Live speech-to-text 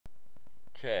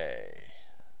Okay.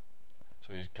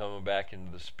 So he's coming back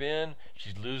into the spin.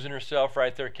 She's losing herself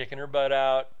right there, kicking her butt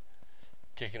out.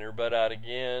 Kicking her butt out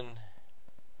again.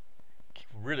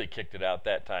 Really kicked it out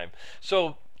that time.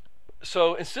 So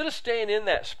instead of staying in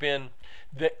that spin,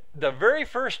 the very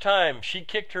first time she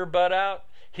kicked her butt out,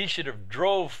 he should have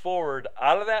drove forward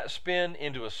out of that spin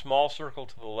into a small circle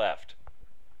to the left.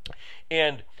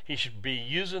 And he should be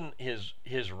using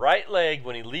his right leg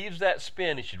when he leaves that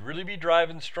spin. He should really be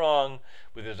driving strong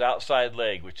with his outside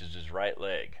leg, which is his right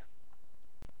leg.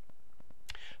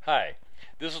 Hi,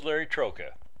 this is Larry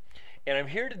Trocha, and I'm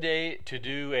here today to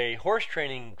do a horse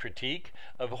training critique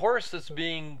of a horse that's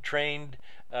being trained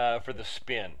for the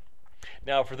spin.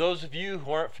 Now, for those of you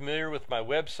who aren't familiar with my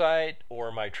website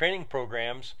or my training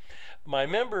programs, my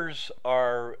members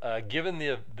are given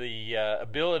the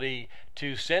ability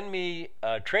to send me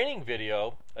a training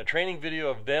video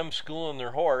of them schooling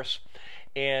their horse,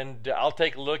 and I'll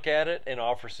take a look at it and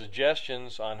offer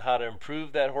suggestions on how to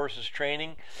improve that horse's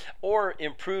training or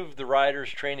improve the rider's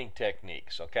training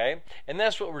techniques, okay? And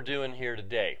that's what we're doing here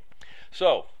today.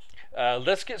 So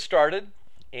let's get started,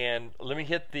 and let me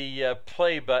hit the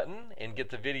play button and get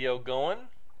the video going.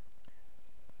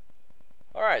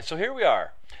 Alright, so here we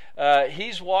are.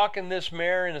 He's walking this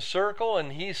mare in a circle,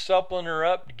 and he's suppling her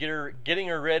up, getting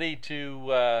her ready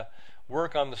to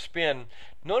work on the spin.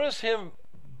 Notice him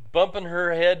bumping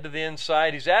her head to the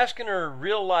inside. He's asking her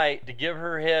real light to give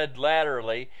her head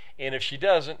laterally, and if she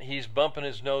doesn't, he's bumping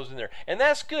his nose in there. And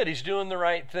that's good. He's doing the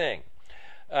right thing.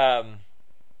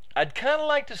 I'd kind of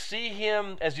like to see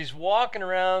him, as he's walking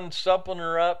around suppling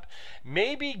her up,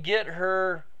 maybe get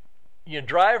her,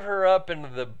 drive her up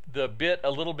into the bit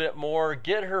a little bit more,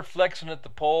 get her flexing at the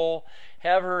pole,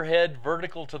 have her head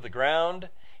vertical to the ground,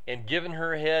 and giving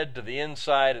her head to the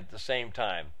inside at the same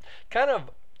time. Kind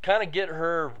of get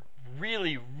her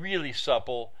really, really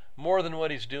supple, more than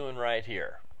what he's doing right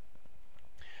here.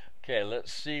 Okay,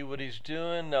 let's see what he's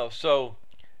doing. No, so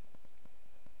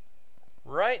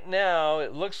right now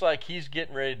it looks like he's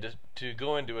getting ready to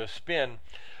go into a spin.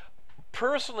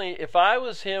 Personally, if I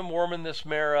was him warming this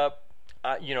mare up,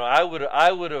 I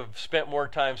would have spent more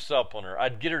time suppling her.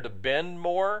 I'd get her to bend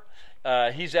more.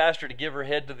 He's asked her to give her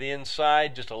head to the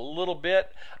inside just a little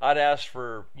bit. I'd ask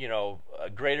for, a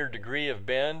greater degree of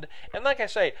bend. And like I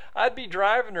say, I'd be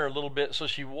driving her a little bit so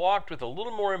she walked with a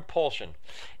little more impulsion.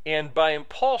 And by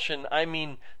impulsion, I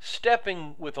mean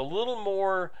stepping with a little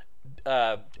more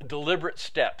deliberate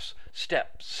steps.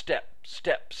 Step, step,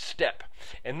 step, step.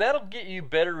 And that'll get you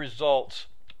better results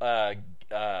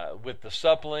with the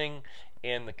suppling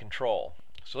and the control.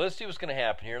 So let's see what's going to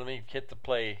happen here. Let me hit the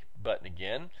play button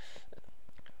again.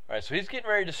 Alright, so he's getting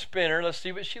ready to spin her. Let's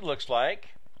see what she looks like.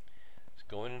 It's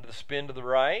going into the spin to the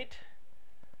right.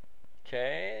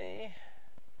 Okay.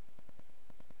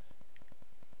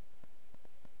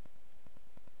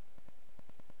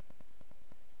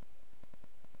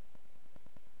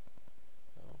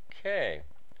 Okay.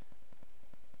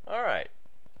 Alright.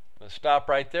 Let's stop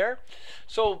right there.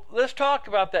 So let's talk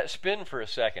about that spin for a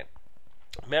second.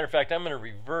 Matter of fact, I'm going to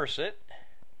reverse it.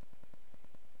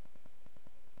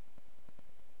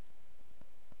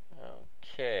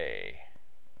 Okay.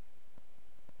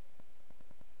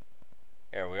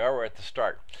 There we are. We're at the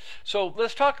start. So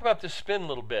let's talk about this spin a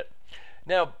little bit.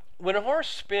 Now, when a horse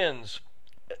spins,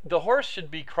 the horse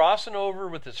should be crossing over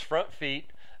with his front feet.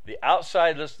 The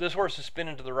outside, this horse is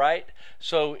spinning to the right,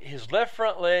 so his left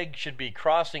front leg should be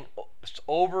crossing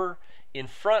over in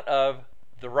front of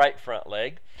the right front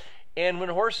leg. And when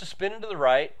a horse is spinning to the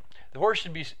right, the horse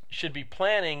should be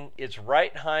planting its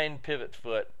right hind pivot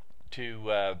foot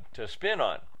to spin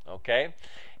on. Okay,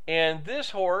 and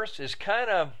this horse is kind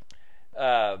of,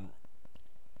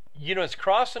 it's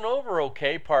crossing over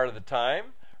okay part of the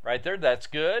time. Right there, that's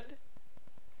good.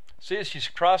 See, she's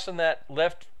crossing that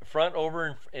left front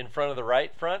over in front of the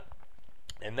right front,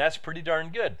 and that's pretty darn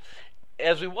good.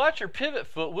 As we watch her pivot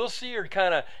foot, we'll see her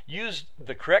kind of use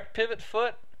the correct pivot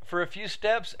foot for a few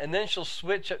steps, and then she'll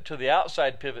switch up to the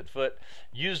outside pivot foot,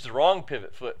 use the wrong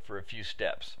pivot foot for a few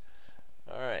steps.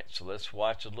 Alright, so let's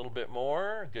watch a little bit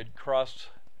more. Good cross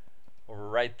over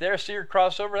right there. See her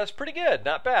cross over? That's pretty good,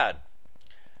 not bad.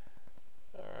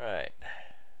 Alright.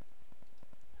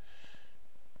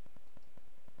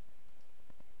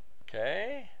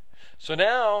 Okay, so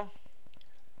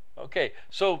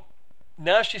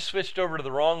now she switched over to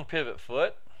the wrong pivot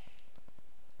foot.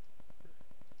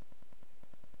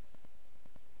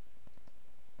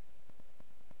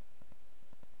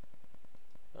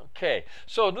 Okay,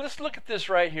 so let's look at this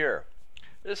right here.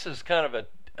 This is kind of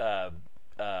a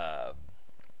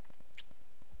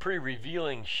pretty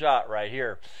revealing shot right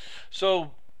here.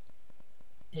 So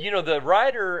you know, the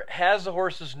rider has the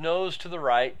horse's nose to the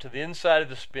right, to the inside of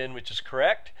the spin, which is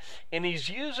correct, and he's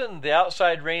using the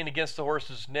outside rein against the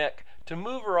horse's neck to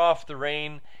move her off the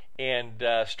rein and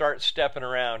start stepping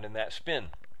around in that spin,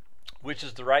 which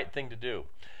is the right thing to do.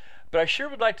 But I sure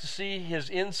would like to see his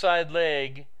inside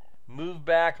leg move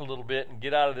back a little bit and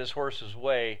get out of this horse's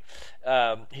way.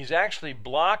 He's actually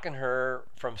blocking her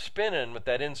from spinning with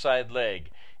that inside leg.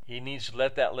 He needs to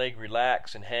let that leg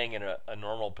relax and hang in a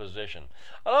normal position.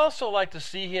 I'd also like to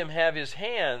see him have his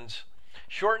hands,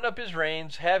 shorten up his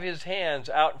reins, have his hands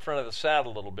out in front of the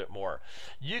saddle a little bit more.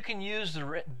 You can use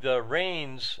the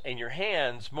reins and your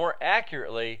hands more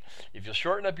accurately if you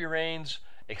shorten up your reins,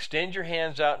 extend your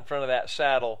hands out in front of that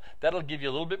saddle. That'll give you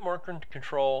a little bit more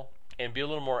control and be a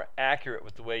little more accurate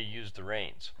with the way you use the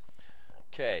reins.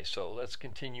 Okay, so let's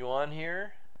continue on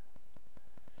here.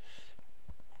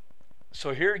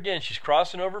 So here again, she's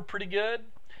crossing over pretty good.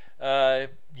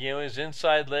 You know, his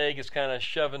inside leg is kind of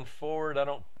shoving forward. I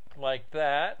don't like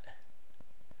that.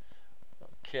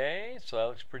 Okay, so that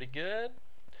looks pretty good.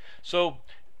 So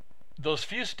those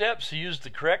few steps, he used the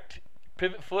correct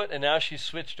pivot foot, and now she's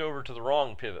switched over to the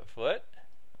wrong pivot foot.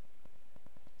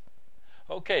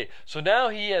 Okay, so now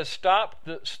he has stopped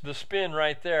the spin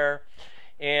right there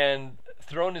and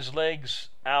thrown his legs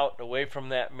out away from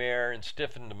that mare and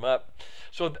stiffened them up.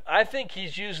 So I think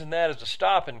he's using that as a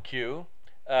stopping cue.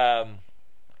 I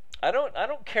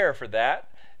don't care for that,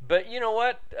 but you know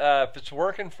what? If it's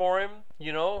working for him,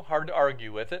 you know, hard to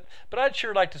argue with it. But I'd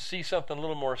sure like to see something a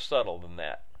little more subtle than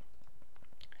that.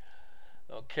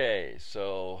 Okay,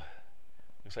 so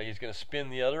looks like he's going to spin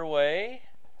the other way.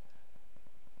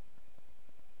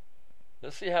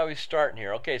 Let's see how he's starting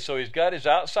here. Okay, so he's got his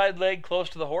outside leg close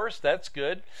to the horse. That's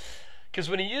good. Because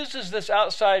when he uses this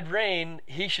outside rein,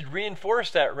 he should reinforce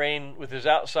that rein with his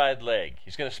outside leg.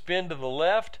 He's going to spin to the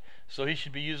left, so he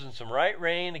should be using some right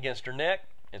rein against her neck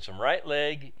and some right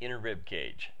leg in her rib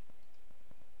cage.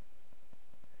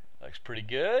 Looks pretty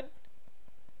good.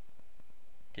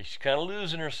 Okay, she's kind of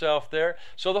losing herself there.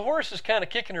 So the horse is kind of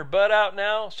kicking her butt out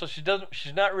now, so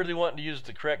she's not really wanting to use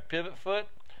the correct pivot foot.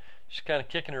 She's kind of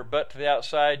kicking her butt to the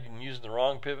outside and using the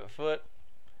wrong pivot foot.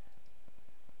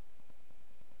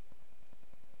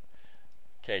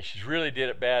 Okay, she's really did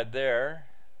it bad there.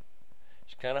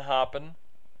 She's kind of hopping.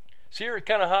 See her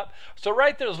kind of hop? So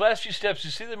right there, those last few steps,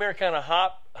 you see the mare kind of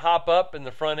hop up in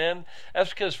the front end?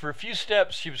 That's because for a few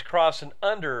steps she was crossing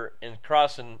under and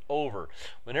crossing over.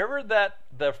 Whenever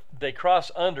they cross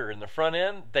under in the front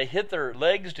end, they hit their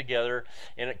legs together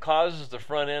and it causes the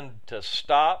front end to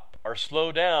stop or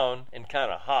slow down and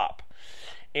kind of hop.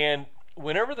 And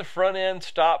whenever the front end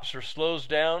stops or slows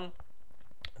down,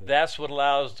 that's what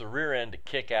allows the rear end to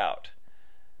kick out.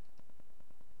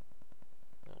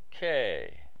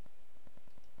 Okay.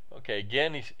 Okay,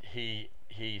 again, he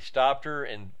stopped her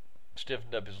and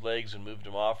stiffened up his legs and moved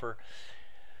him off her.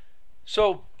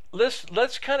 So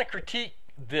let's kind of critique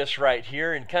this right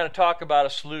here and kind of talk about a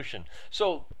solution.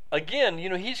 So again, you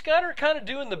know, he's got her kind of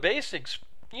doing the basics,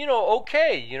 you know,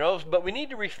 okay, you know, but we need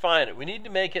to refine it. We need to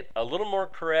make it a little more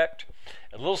correct,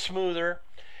 a little smoother.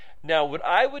 Now, what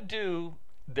I would do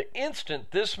the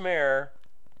instant this mare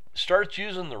starts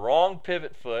using the wrong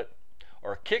pivot foot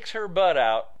or kicks her butt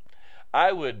out,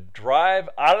 I would drive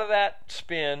out of that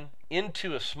spin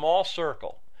into a small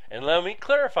circle. And let me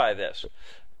clarify this.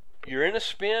 You're in a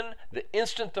spin, the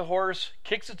instant the horse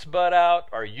kicks its butt out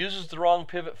or uses the wrong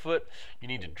pivot foot, you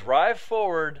need to drive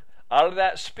forward out of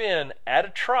that spin at a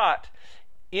trot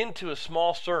into a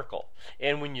small circle.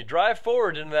 And when you drive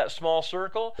forward into that small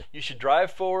circle, you should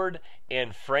drive forward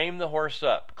and frame the horse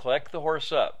up, collect the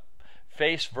horse up,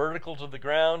 face vertical to the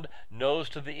ground, nose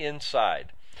to the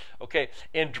inside. Okay,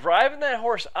 and driving that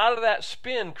horse out of that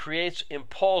spin creates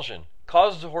impulsion,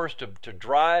 causes the horse to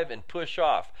drive and push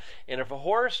off. And if a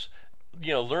horse,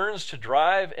 you know, learns to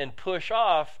drive and push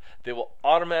off, they will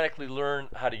automatically learn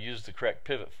how to use the correct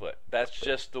pivot foot. That's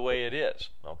just the way it is,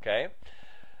 okay?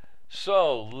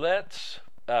 So let's,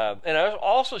 and I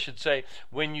also should say,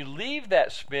 when you leave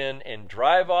that spin and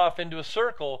drive off into a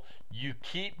circle, you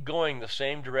keep going the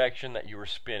same direction that you were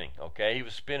spinning, okay? He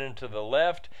was spinning to the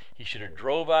left. He should have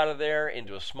drove out of there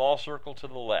into a small circle to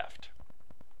the left.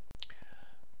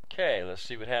 Okay, let's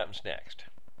see what happens next.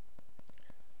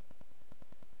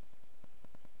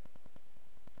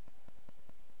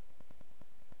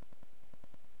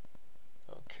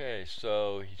 Okay,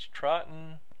 so he's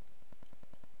trotting.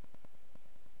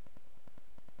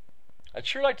 I'd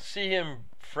sure like to see him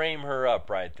frame her up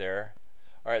right there.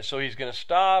 All right, so he's going to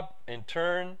stop and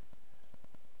turn.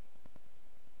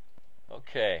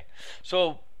 Okay,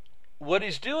 so what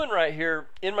he's doing right here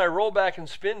in my rollback and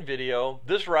spin video,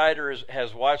 this rider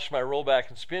has watched my rollback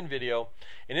and spin video,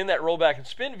 and in that rollback and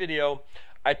spin video,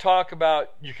 I talk about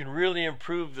you can really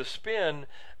improve the spin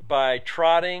by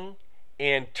trotting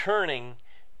and turning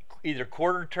either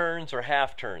quarter turns or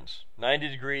half turns, 90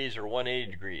 degrees or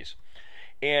 180 degrees.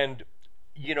 And,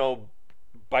 you know,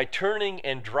 by turning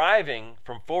and driving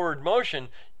from forward motion,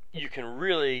 you can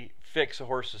really fix a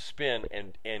horse's spin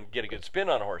and get a good spin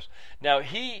on a horse. Now,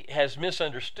 he has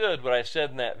misunderstood what I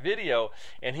said in that video,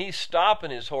 and he's stopping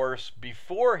his horse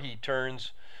before he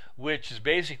turns, which is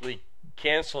basically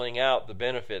canceling out the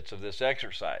benefits of this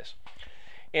exercise.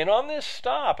 And on this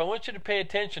stop, I want you to pay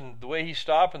attention to the way he's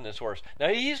stopping this horse. Now,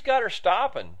 he's got her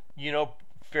stopping, you know,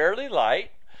 fairly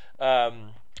light,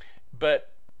 but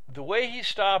the way he's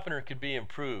stopping her could be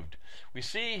improved. We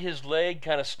see his leg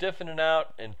kind of stiffening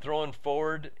out and throwing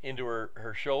forward into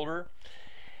her shoulder.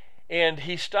 And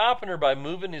he's stopping her by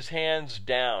moving his hands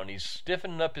down. He's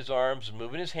stiffening up his arms and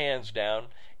moving his hands down,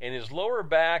 and his lower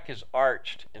back is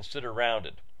arched instead of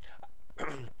rounded.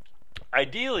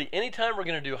 Ideally, anytime we're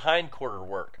going to do hindquarter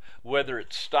work, whether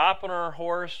it's stopping our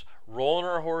horse, rolling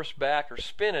our horse back, or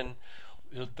spinning,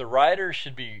 the rider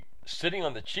should be sitting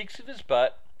on the cheeks of his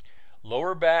butt,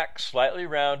 lower back slightly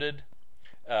rounded,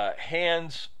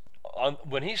 hands on.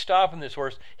 When he's stopping this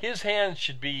horse, his hands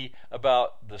should be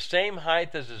about the same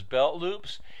height as his belt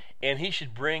loops, and he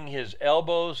should bring his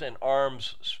elbows and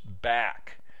arms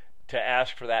back to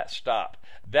ask for that stop.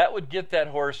 That would get that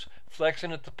horse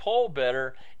flexing at the pole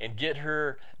better and get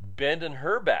her bending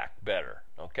her back better.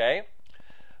 Okay,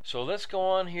 so let's go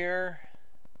on here.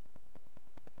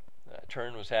 That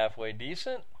turn was halfway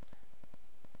decent.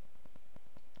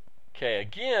 Okay,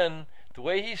 again, the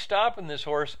way he's stopping this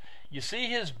horse, you see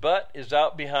his butt is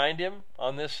out behind him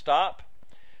on this stop.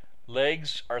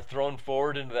 Legs are thrown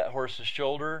forward into that horse's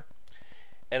shoulder.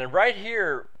 And right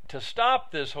here, to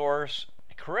stop this horse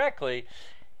correctly,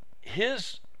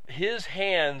 his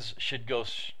hands should go,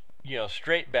 you know,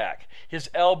 straight back. His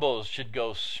elbows should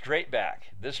go straight back,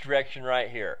 this direction right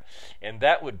here. And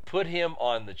that would put him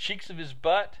on the cheeks of his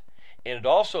butt, and it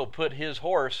also put his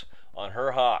horse on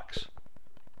her hocks.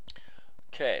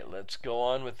 Okay, let's go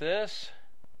on with this.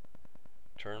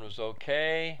 Turn was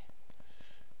okay.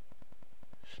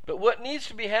 But what needs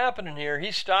to be happening here,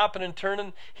 he's stopping and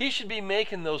turning. He should be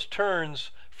making those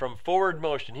turns from forward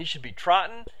motion. He should be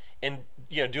trotting and,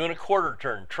 you know, doing a quarter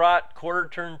turn, trot, quarter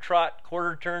turn, trot,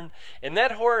 quarter turn. And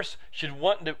that horse should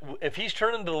want to, if he's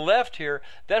turning to the left here,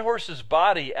 that horse's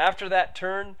body after that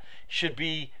turn should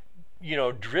be, you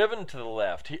know, driven to the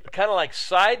left, kind of like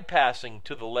side passing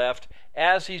to the left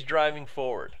as he's driving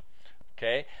forward.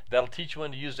 Okay, that'll teach you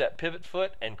when to use that pivot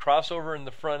foot and cross over in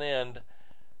the front end.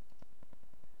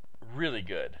 Really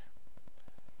good.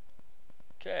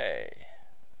 Okay,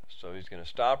 so he's going to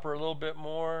stop her a little bit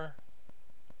more.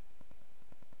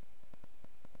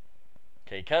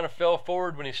 Okay, he kind of fell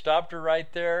forward when he stopped her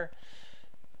right there.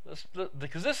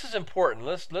 Because this is important.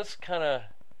 Let's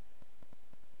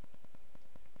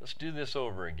do this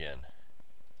over again.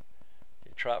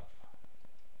 Okay, trot.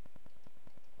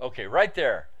 Okay, right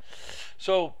there.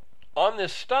 So on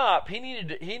this stop, he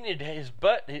needed his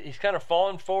butt. He's kind of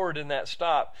falling forward in that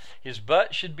stop. His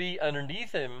butt should be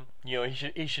underneath him. You know,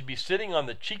 he should be sitting on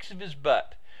the cheeks of his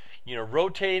butt. You know,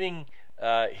 rotating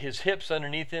his hips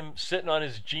underneath him, sitting on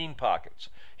his jean pockets.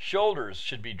 Shoulders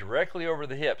should be directly over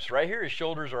the hips. Right here, his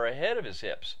shoulders are ahead of his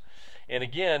hips. And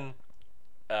again,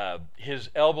 his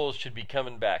elbows should be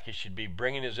coming back. He should be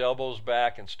bringing his elbows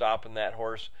back and stopping that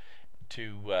horse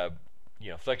to, you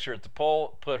know, flex her at the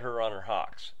pole, put her on her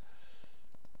hocks.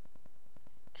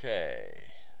 Okay.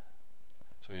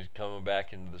 So he's coming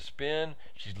back into the spin.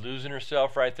 She's losing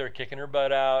herself right there, kicking her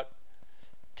butt out.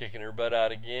 Kicking her butt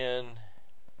out again.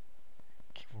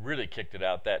 Really kicked it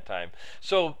out that time.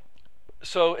 So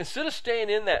instead of staying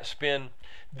in that spin,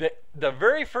 the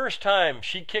very first time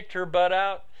she kicked her butt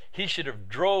out, he should have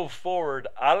drove forward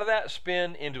out of that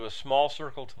spin into a small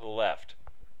circle to the left.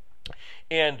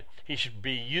 And he should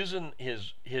be using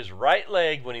his right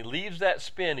leg when he leaves that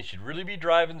spin. He should really be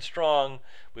driving strong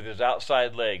with his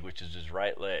outside leg, which is his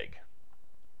right leg.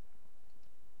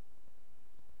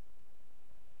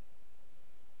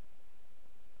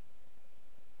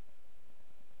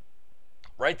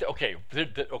 Right there. Okay,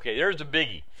 there's a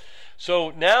biggie.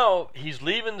 So now he's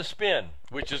leaving the spin,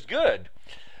 which is good.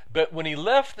 But when he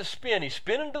left the spin, he's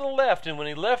spinning to the left, and when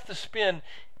he left the spin,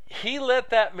 he let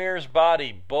that mare's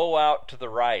body bow out to the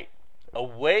right,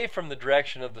 away from the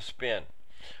direction of the spin,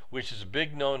 which is a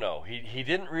big no-no. He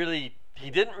didn't really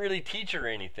teach her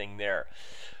anything there.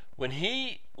 When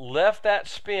he left that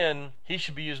spin, he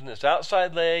should be using this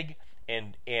outside leg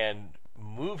and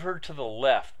move her to the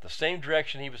left, the same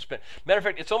direction he was spinning. Matter of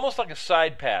fact, it's almost like a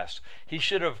side pass. He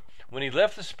should have, when he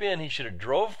left the spin, he should have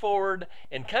drove forward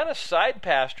and kind of side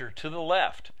passed her to the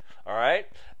left. All right?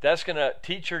 That's going to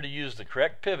teach her to use the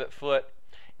correct pivot foot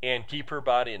and keep her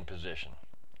body in position.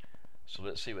 So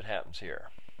let's see what happens here.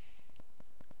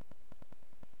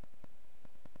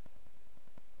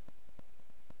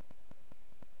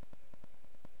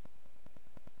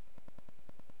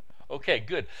 Okay,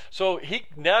 good. So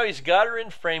now he's got her in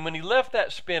frame. When he left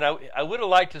that spin, I would have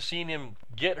liked to seen him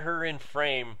get her in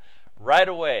frame right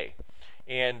away.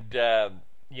 And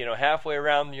you know, halfway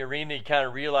around the arena, he kind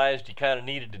of realized he kind of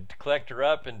needed to collect her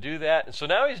up and do that. And so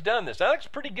now he's done this. That looks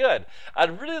pretty good.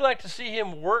 I'd really like to see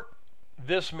him work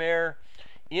this mare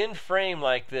in frame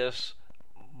like this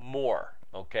more.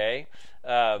 Okay,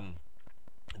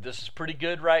 this is pretty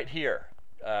good right here.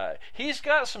 He's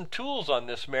got some tools on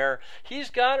this mare. He's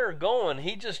got her going.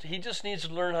 He just needs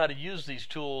to learn how to use these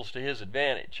tools to his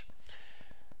advantage.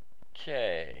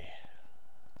 Okay.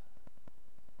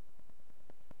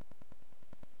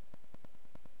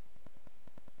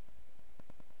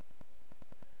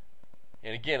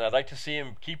 And again, I'd like to see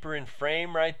him keep her in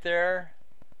frame right there.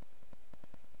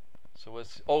 So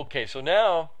what's okay? So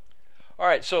now. All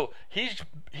right, so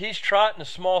he's trotting a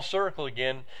small circle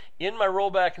again. In my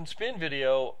rollback and spin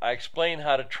video, I explain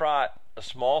how to trot a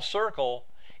small circle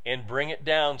and bring it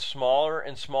down smaller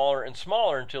and smaller and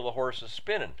smaller until the horse is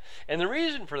spinning. And the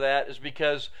reason for that is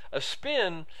because a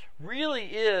spin really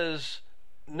is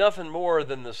nothing more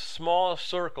than the smallest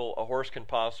circle a horse can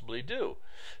possibly do.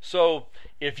 So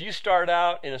if you start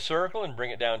out in a circle and bring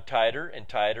it down tighter and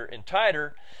tighter and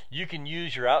tighter, you can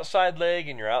use your outside leg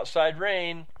and your outside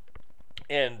rein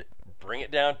and bring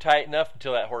it down tight enough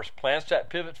until that horse plants that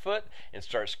pivot foot and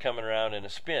starts coming around in a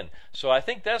spin. So I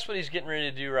think that's what he's getting ready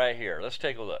to do right here. Let's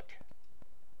take a look.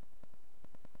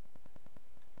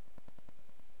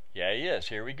 Yeah, he is.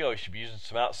 Here we go. He should be using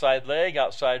some outside leg,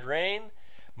 outside rein.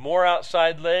 More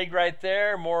outside leg right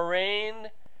there. More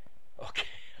rein. Okay.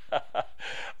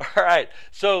 All right.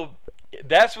 So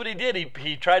that's what he did.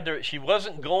 He tried to, she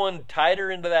wasn't going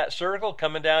tighter into that circle,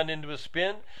 coming down into a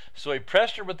spin, so he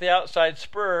pressed her with the outside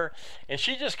spur, and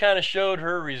she just kind of showed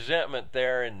her resentment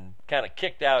there and kind of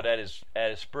kicked out at his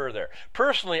spur there.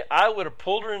 Personally, I would have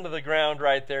pulled her into the ground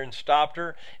right there and stopped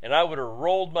her, and I would have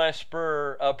rolled my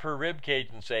spur up her rib cage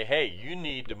and say, hey, you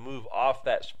need to move off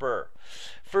that spur.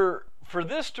 For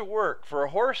this to work, for a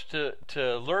horse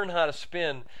to learn how to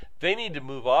spin, they need to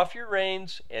move off your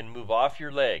reins and move off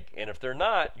your leg. And if they're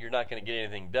not, you're not going to get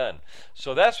anything done.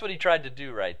 So that's what he tried to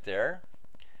do right there.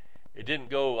 It didn't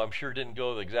go, I'm sure it didn't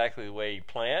go exactly the way he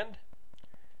planned.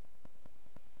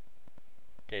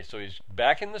 Okay, so he's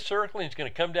back in the circle. And he's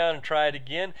going to come down and try it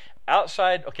again.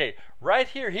 Outside, okay, right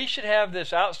here, he should have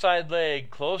this outside leg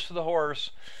close to the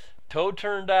horse, toe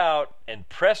turned out, and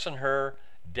pressing her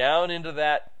down into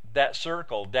that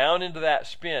circle, down into that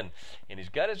spin, and he's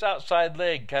got his outside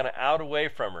leg kind of out away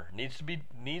from her. Needs to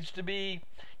be,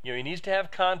 you know, he needs to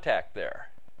have contact there.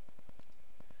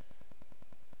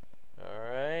 All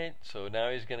right, so now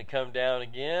he's going to come down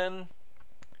again.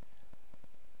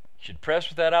 Should press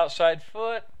with that outside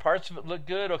foot. Parts of it look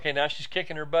good. Okay, now she's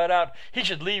kicking her butt out. He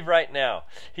should leave right now.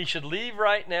 He should leave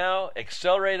right now,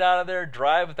 accelerate out of there,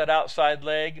 drive with that outside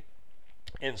leg.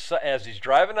 And so, as he's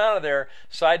driving out of there,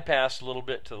 side pass a little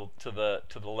bit to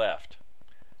the left.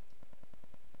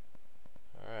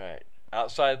 All right,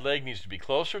 outside leg needs to be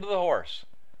closer to the horse.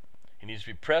 He needs to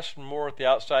be pressing more with the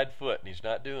outside foot, and he's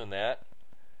not doing that.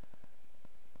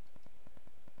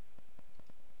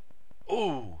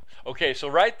 Ooh, okay, so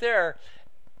right there,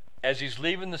 as he's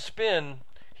leaving the spin,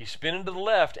 he's spinning to the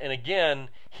left, and again,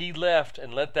 he left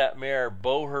and let that mare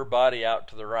bow her body out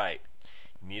to the right.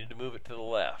 He needed to move it to the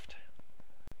left.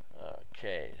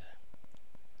 Okay,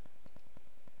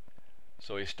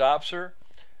 so he stops her.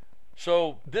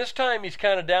 So this time he's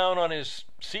kind of down on his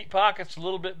seat pockets a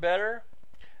little bit better.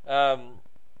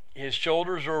 His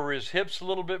shoulders are over his hips a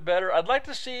little bit better. I'd like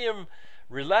to see him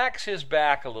relax his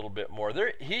back a little bit more.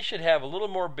 He should have a little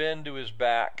more bend to his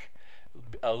back,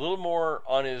 a little more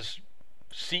on his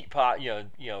seat pot, you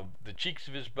know, the cheeks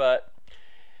of his butt.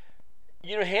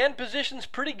 You know, hand position's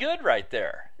pretty good right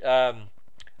there.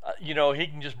 You know, he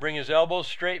can just bring his elbows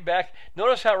straight back.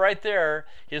 Notice how right there,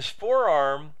 his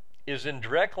forearm is in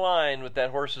direct line with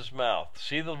that horse's mouth.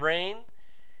 See the rein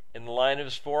in the line of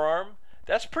his forearm?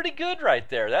 That's pretty good right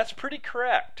there. That's pretty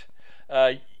correct.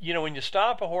 You know, when you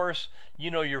stop a horse, you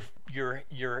know, if your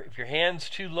hand's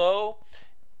too low,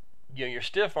 you know, you're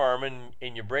stiff arming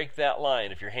and you break that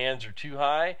line. If your hands are too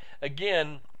high,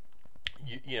 again,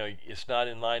 you know, it's not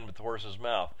in line with the horse's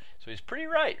mouth. So he's pretty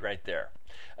right there.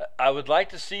 I would like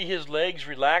to see his legs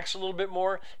relax a little bit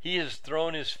more. He has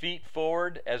thrown his feet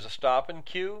forward as a stopping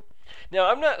cue. Now,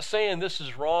 I'm not saying this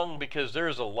is wrong, because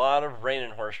there's a lot of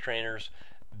reining horse trainers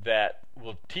that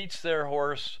will teach their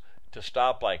horse to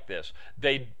stop like this.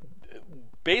 They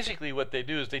basically, what they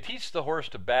do is they teach the horse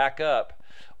to back up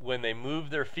when they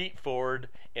move their feet forward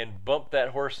and bump that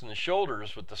horse in the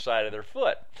shoulders with the side of their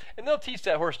foot. And they'll teach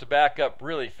that horse to back up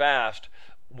really fast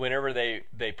whenever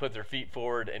they put their feet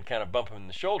forward and kind of bump them in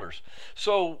the shoulders.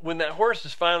 So when that horse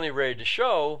is finally ready to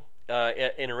show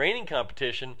in a reining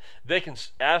competition, they can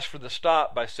ask for the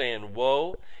stop by saying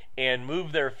whoa and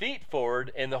move their feet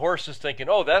forward, and the horse is thinking,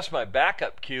 oh, that's my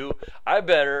backup cue. I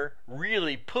better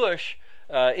really push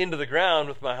into the ground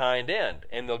with my hind end,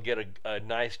 and they'll get a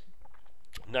nice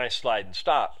slide and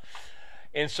stop.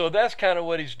 And so that's kind of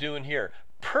what he's doing here.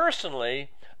 Personally,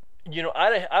 you know,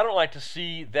 I don't like to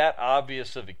see that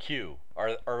obvious of a cue, or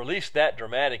at least that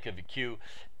dramatic of a cue.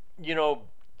 You know,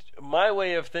 my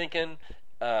way of thinking,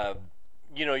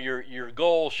 you know, your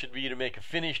goal should be to make a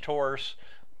finished horse,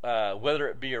 whether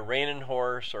it be a reining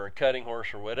horse or a cutting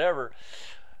horse or whatever,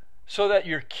 so that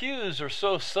your cues are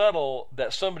so subtle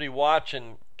that somebody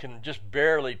watching can just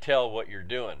barely tell what you're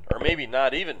doing, or maybe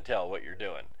not even tell what you're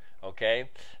doing. Okay,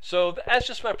 so that's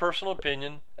just my personal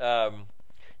opinion.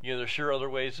 You know, there's sure other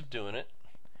ways of doing it.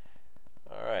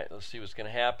 All right, let's see what's going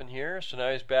to happen here. So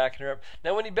now he's backing her up.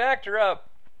 Now, when he backed her up,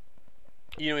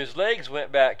 you know, his legs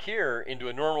went back here into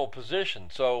a normal position.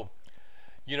 So,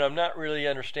 you know, I'm not really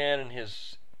understanding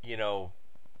his, you know,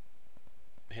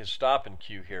 his stopping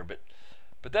cue here, but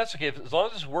that's okay as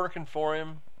long as it's working for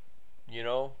him, you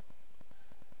know.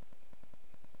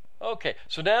 Okay,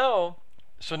 so now,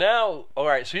 all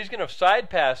right, so he's going to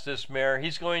side pass this mare.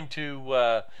 He's going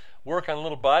to work on a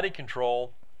little body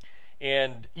control,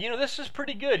 and you know, this is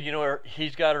pretty good. You know,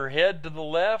 he's got her head to the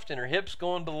left and her hips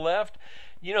going to the left.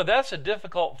 You know, that's a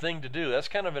difficult thing to do. That's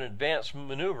kind of an advanced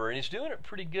maneuver, and he's doing it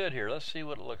pretty good here. Let's see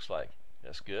what it looks like.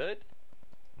 That's good.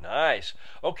 Nice.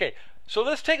 Okay, so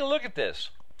let's take a look at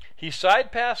this. He's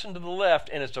side passing to the left,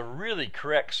 and it's a really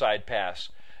correct side pass.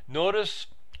 Notice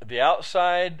the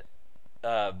outside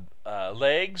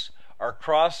legs are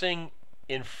crossing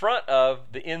in front of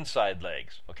the inside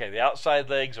legs. Okay, the outside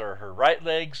legs are her right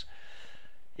legs.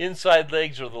 Inside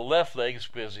legs are the left legs,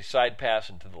 because he's side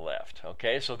passing to the left.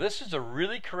 Okay, so this is a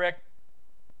really correct,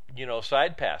 you know,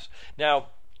 side pass. Now,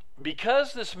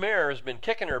 because this mare has been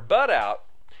kicking her butt out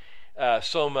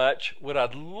so much, what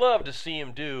I'd love to see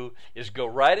him do is go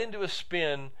right into a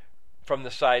spin from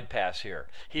the side pass here.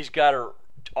 He's got her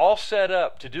all set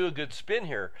up to do a good spin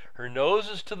here. Her nose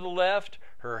is to the left,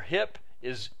 her hip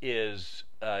is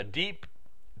deep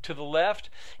to the left.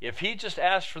 If he just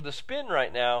asked for the spin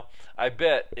right now, I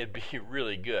bet it'd be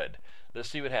really good. Let's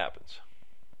see what happens.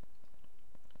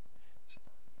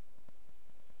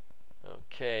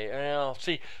 Okay, now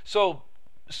see, so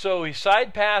he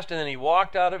side passed, and then he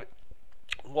walked out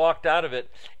of it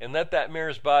and let that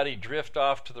mare's body drift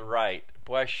off to the right.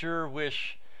 Boy, I sure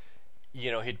wish,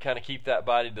 you know, he'd kind of keep that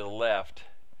body to the left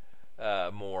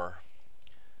more.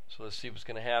 So let's see what's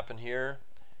going to happen here.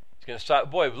 He's going to stop.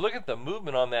 Boy, look at the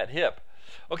movement on that hip.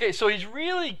 Okay, so he's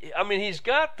really, I mean, he's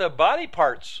got the body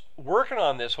parts working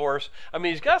on this horse. I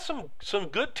mean, he's got some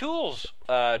good tools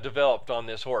developed on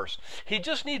this horse. He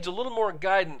just needs a little more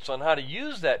guidance on how to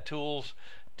use that tools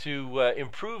to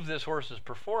improve this horse's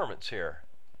performance here.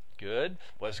 Good.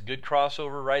 Was a good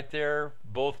crossover right there,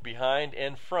 both behind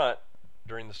and front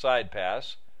during the side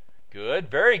pass. Good.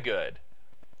 Very good.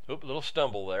 Oop, a little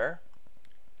stumble there.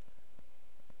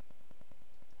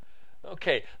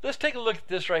 Okay, let's take a look at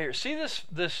this right here. See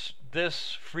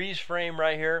this freeze frame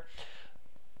right here?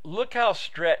 Look how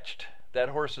stretched that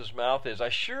horse's mouth is. I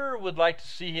sure would like to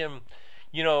see him,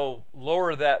 you know,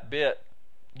 lower that bit,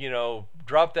 you know,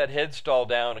 drop that head stall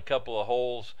down a couple of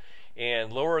holes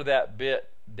and lower that bit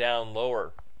down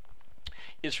lower.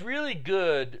 It's really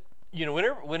good, you know,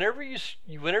 whenever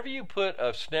you put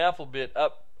a snaffle bit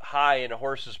up high in a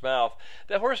horse's mouth,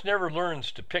 that horse never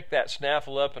learns to pick that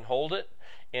snaffle up and hold it.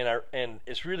 And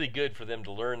it's really good for them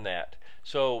to learn that.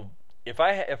 So if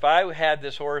I had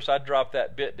this horse, I'd drop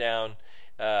that bit down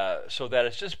so that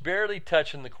it's just barely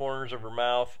touching the corners of her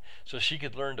mouth, so she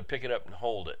could learn to pick it up and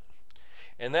hold it.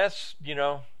 And that's, you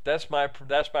know, that's my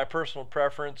personal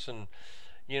preference, and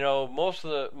you know, most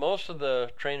of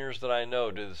the trainers that I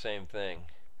know do the same thing.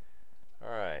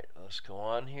 All right, let's go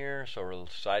on here. So we're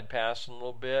side passing a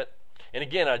little bit. And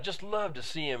again, I'd just love to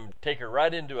see him take her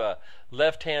right into a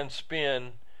left-hand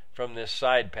spin from this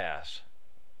side pass.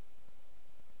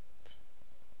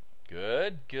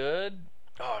 Good, good.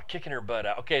 Oh, kicking her butt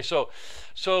out. Okay, so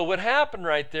what happened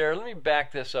right there, let me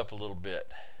back this up a little bit.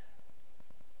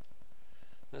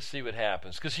 Let's see what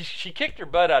happens. Because she kicked her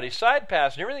butt out. He side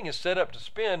passed, and everything is set up to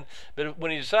spin, but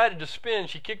when he decided to spin,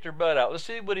 she kicked her butt out. Let's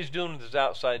see what he's doing with his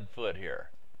outside foot here.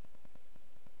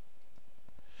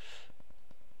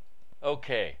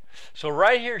 Okay, so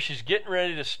right here she's getting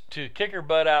ready to kick her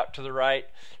butt out to the right.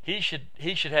 He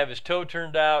should have his toe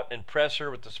turned out and press her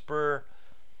with the spur.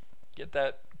 Get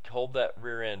that, hold that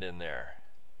rear end in there.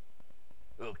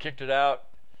 Oh, kicked it out.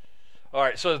 All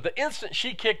right, so the instant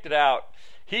she kicked it out,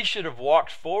 he should have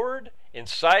walked forward and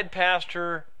side passed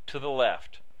her to the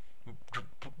left.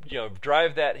 You know,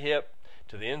 drive that hip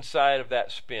to the inside of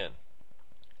that spin,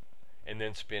 and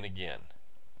then spin again.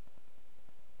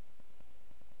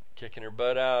 Kicking her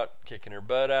butt out, kicking her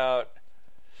butt out.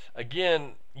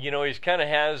 Again, you know, he's kind of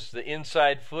has the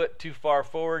inside foot too far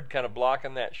forward, kind of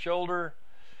blocking that shoulder.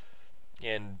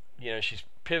 And, you know, she's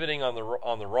pivoting on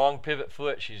the wrong pivot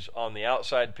foot. She's on the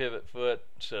outside pivot foot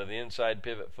instead of the inside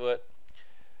pivot foot.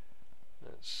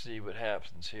 Let's see what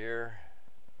happens here.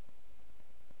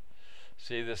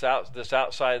 See this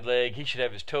outside leg, he should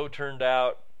have his toe turned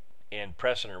out and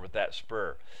pressing her with that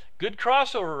spur. Good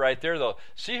crossover right there, though.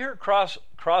 See her cross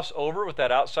over with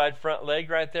that outside front leg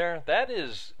right there?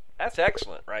 That's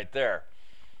excellent right there.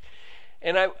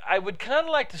 And I would kind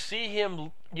of like to see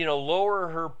him, you know, lower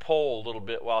her pole a little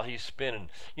bit while he's spinning.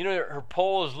 You know, her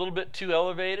pole is a little bit too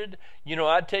elevated. You know,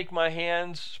 I'd take my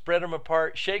hands, spread them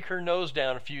apart, shake her nose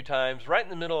down a few times right in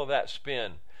the middle of that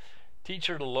spin. Teach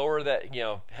her to lower that, you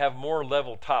know, have more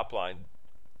level top line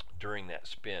during that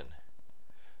spin.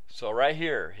 So right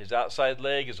here, his outside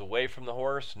leg is away from the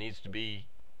horse, needs to be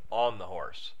on the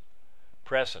horse.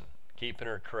 Pressing, keeping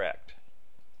her correct.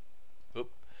 Oop.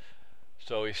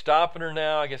 So he's stopping her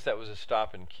now. I guess that was a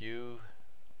stopping cue.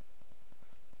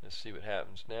 Let's see what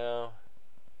happens now.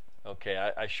 Okay,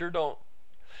 I sure don't,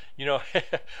 you know,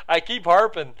 I keep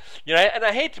harping, you know, and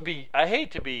I hate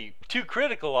to be too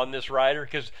critical on this rider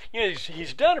because, you know,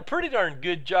 he's done a pretty darn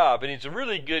good job and he's a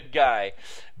really good guy.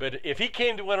 But if he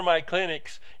came to one of my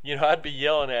clinics, you know, I'd be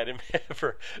yelling at him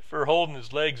for holding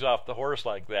his legs off the horse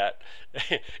like that,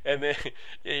 and then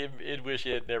he'd wish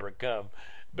he had never come.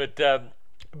 But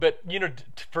you know,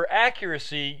 for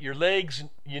accuracy, your legs,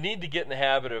 you need to get in the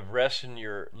habit of resting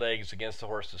your legs against the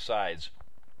horse's sides.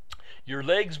 Your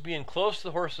legs being close to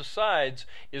the horse's sides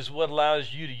is what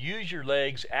allows you to use your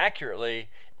legs accurately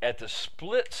at the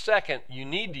split second you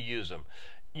need to use them.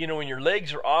 You know, when your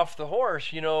legs are off the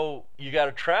horse, you know, you got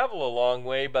to travel a long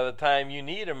way. By the time you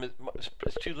need them,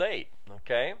 it's too late,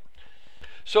 okay?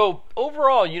 So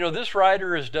overall, you know, this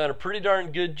rider has done a pretty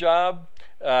darn good job.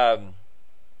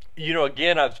 You know,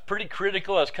 again, I was pretty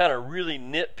critical. I was kind of really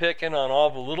nitpicking on all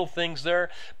the little things there.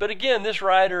 But again, this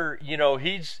rider, you know,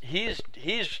 he's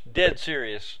dead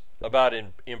serious about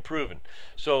improving.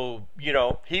 So, you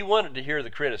know, he wanted to hear the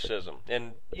criticism.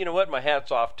 And you know what? My hat's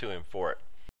off to him for it.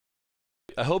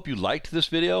 I hope you liked this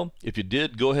video. If you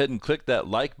did, go ahead and click that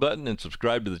like button and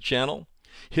subscribe to the channel.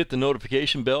 Hit the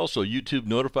notification bell so YouTube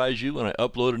notifies you when I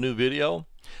upload a new video.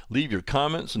 Leave your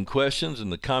comments and questions in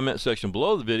the comment section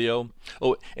below the video.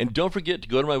 Oh, and don't forget to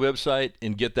go to my website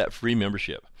and get that free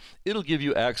membership. It'll give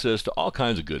you access to all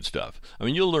kinds of good stuff. I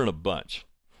mean, you'll learn a bunch.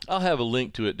 I'll have a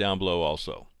link to it down below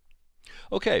also.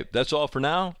 Okay, that's all for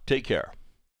now. Take care.